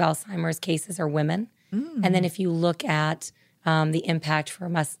 2/3 of Alzheimer's cases are women. And then if you look at the impact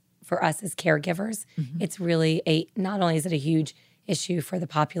for us as caregivers, it's really not only is it a huge issue for the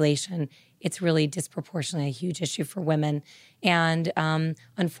population, it's really disproportionately a huge issue for women. And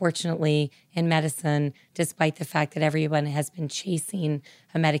unfortunately, in medicine, despite the fact that everyone has been chasing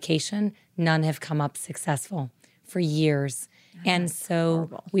a medication, none have come up successful for years. And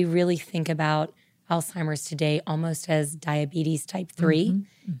so we really think about Alzheimer's today almost as diabetes type 3,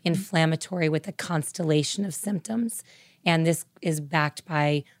 inflammatory with a constellation of symptoms. And this is backed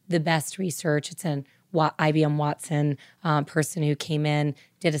by the best research. It's an IBM Watson person who came in,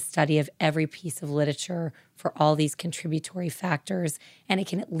 did a study of every piece of literature for all these contributory factors, and it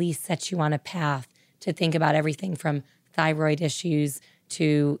can at least set you on a path to think about everything from thyroid issues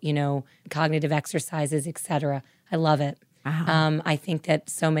to, cognitive exercises, et cetera. I love it. Wow. I think that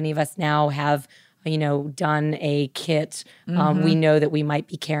so many of us now have, done a kit. We know that we might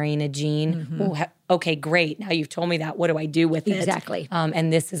be carrying a gene. Okay, great. Now you've told me that. What do I do with it? Exactly.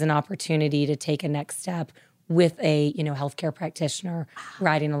 And this is an opportunity to take a next step with a, healthcare practitioner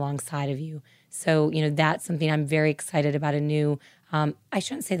riding alongside of you. So, that's something I'm very excited about. A new, I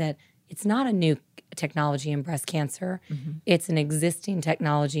shouldn't say that it's not a new technology in breast cancer. It's an existing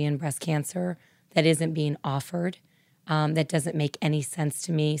technology in breast cancer that isn't being offered. That doesn't make any sense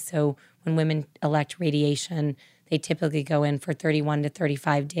to me. So when women elect radiation, they typically go in for 31 to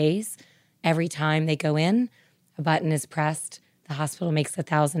 35 days. Every time they go in, a button is pressed. The hospital makes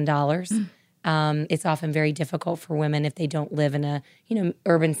 $1,000. It's often very difficult for women if they don't live in a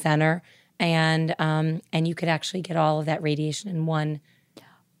urban center, and you could actually get all of that radiation in one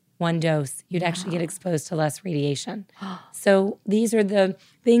dose. You'd actually get exposed to less radiation. So these are the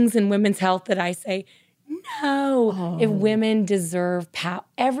things in women's health that I say, no. If women deserve power,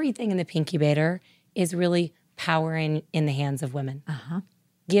 everything in the Pinkubator is really power in the hands of women.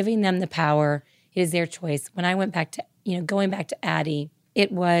 Giving them the power, it is their choice. When I went back to, going back to Addie,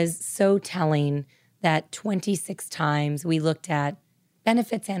 it was so telling that 26 times we looked at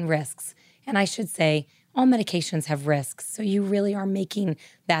benefits and risks. And I should say, all medications have risks. So you really are making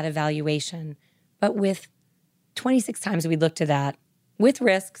that evaluation. But with 26 times we looked at that with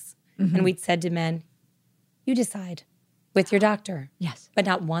risks, and we'd said to men, you decide with your doctor. Yes. But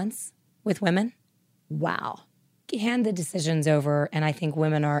not once with women. Wow. Hand the decisions over, and I think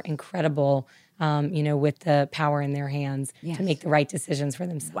women are incredible, with the power in their hands to make the right decisions for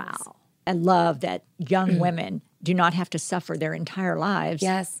themselves. Wow. I love that young women do not have to suffer their entire lives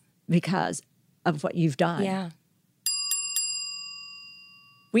because of what you've done. Yeah.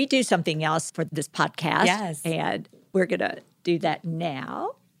 We do something else for this podcast. Yes. And we're going to do that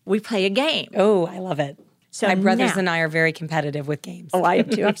now. We play a game. Oh, I love it. So my brothers and I are very competitive with games. Oh, I am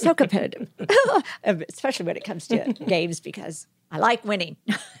too. I'm so competitive, especially when it comes to games because I like winning.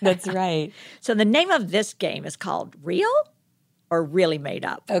 That's right. So the name of this game is called Real or Really Made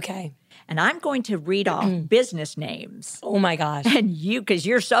Up. Okay. And I'm going to read off business names. Oh, my gosh. And because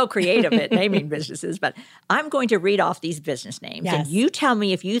you're so creative at naming businesses, but I'm going to read off these business names. Yes. And you tell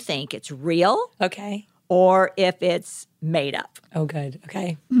me if you think it's real. Okay. Or if it's made up. Oh, good.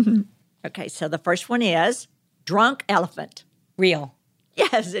 Okay. Okay, so the first one is Drunk Elephant. Real.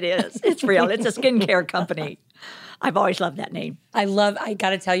 Yes, it is. It's real. It's a skincare company. I've always loved that name. I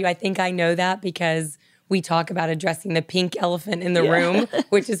got to tell you, I think I know that because we talk about addressing the pink elephant in the room,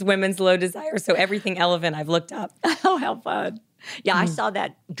 which is women's low desire. So everything elephant I've looked up. Oh, how fun. Yeah, I saw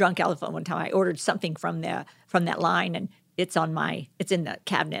that Drunk Elephant one time. I ordered something from that line, and it's in the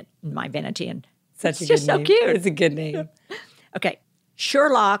cabinet in my vanity, and it's just so cute. It's a good name. Okay.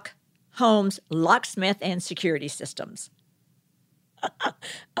 Sherlock Holmes Locksmith and Security Systems.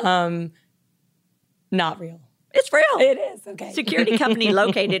 Not real. It's real. It is. Okay. Security company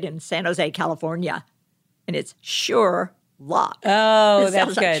located in San Jose, California. And it's Sure Lock. Oh, it that's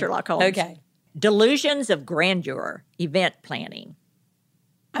sounds good. Like Sherlock Holmes. Okay. Delusions of Grandeur Event Planning.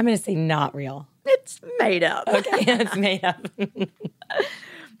 I'm going to say not real. It's made up. Okay, it's made up.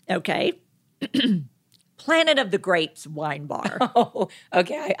 Okay. Planet of the Grapes Wine Bar. Oh,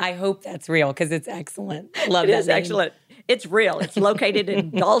 okay. I hope that's real because it's excellent. I love It that is name. excellent. It's real. It's located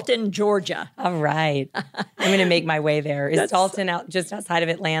in Dalton, Georgia. All right. I'm going to make my way there. Is Dalton out just outside of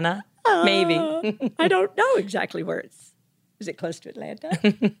Atlanta? Maybe. I don't know exactly where it's. Is it close to Atlanta?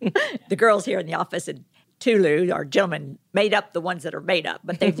 The girls here in the office at Tulu, our gentlemen, made up the ones that are made up,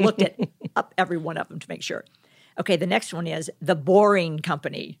 but they've looked at up every one of them to make sure. Okay, the next one is The Boring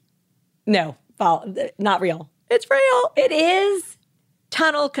Company. No, not real. It's real. It is.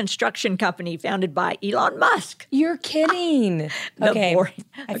 Tunnel construction company founded by Elon Musk. You're kidding. Okay.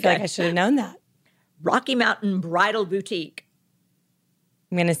 I feel like I should have known that. Rocky Mountain Bridal Boutique.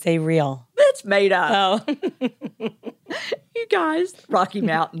 I'm going to say real. It's made up. Oh. You guys, Rocky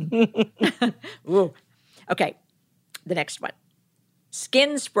Mountain. Ooh. Okay, the next one.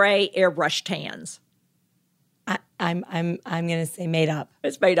 Skin spray airbrush tans. I'm going to say made up.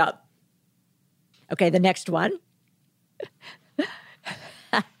 It's made up. Okay, the next one.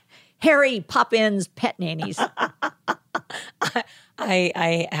 Harry Poppins pet nannies.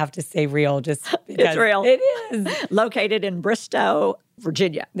 I have to say real just because it's real. It is. Located in Bristow,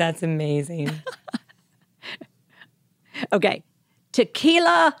 Virginia. That's amazing. Okay.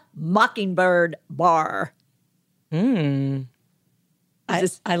 Tequila Mockingbird Bar. I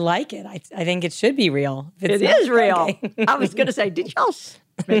like it. I think it should be real. It is real. Okay. I was going to say, did y'all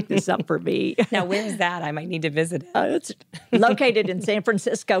make this up for me? Now, where is that? I might need to visit it. It's located in San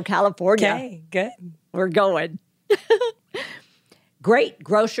Francisco, California. Okay, good. We're going. Great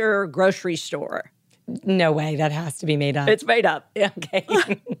Grocer grocery store. No way. That has to be made up. It's made up. Okay.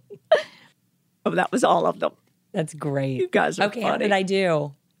 Oh, that was all of them. That's great. You guys are okay, funny. How did I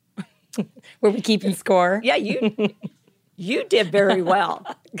do? Were we keeping score? Yeah, you did very well.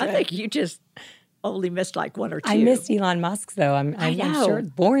 I think you just only missed like one or two. I missed Elon Musk, though. I'm sure it's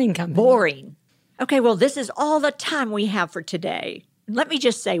boring company. Boring. Okay, well, this is all the time we have for today. Let me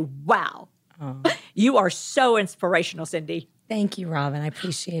just say, wow. Oh. You are so inspirational, Cindy. Thank you, Robin. I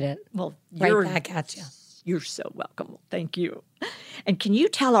appreciate it. Well, right back at you. You're so welcome. Thank you. And can you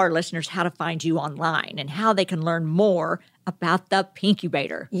tell our listeners how to find you online and how they can learn more about the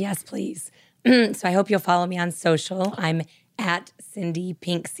Pinkubator? Yes, please. So I hope you'll follow me on social. I'm at Cindy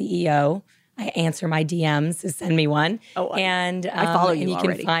Pink CEO. I answer my DMs, so send me one. Oh, and I follow you and you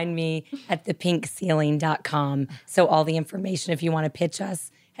already. can find me at thepinkceiling.com. So all the information, if you want to pitch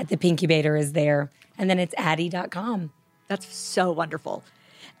us at the Pinkubator, is there. And then it's Addie.com. That's so wonderful.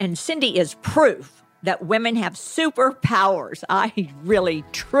 And Cindy is proof that women have superpowers. I really,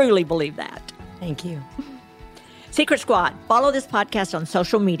 truly believe that. Thank you. Secret Squad, follow this podcast on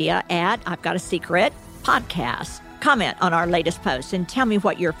social media at I've Got a Secret Podcast. Comment on our latest post and tell me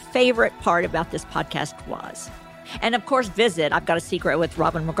what your favorite part about this podcast was. And of course, visit I've Got a Secret with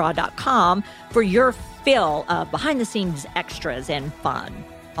RobinMcGraw.com for your fill of behind-the-scenes extras and fun.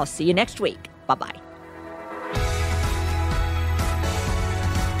 I'll see you next week. Bye-bye.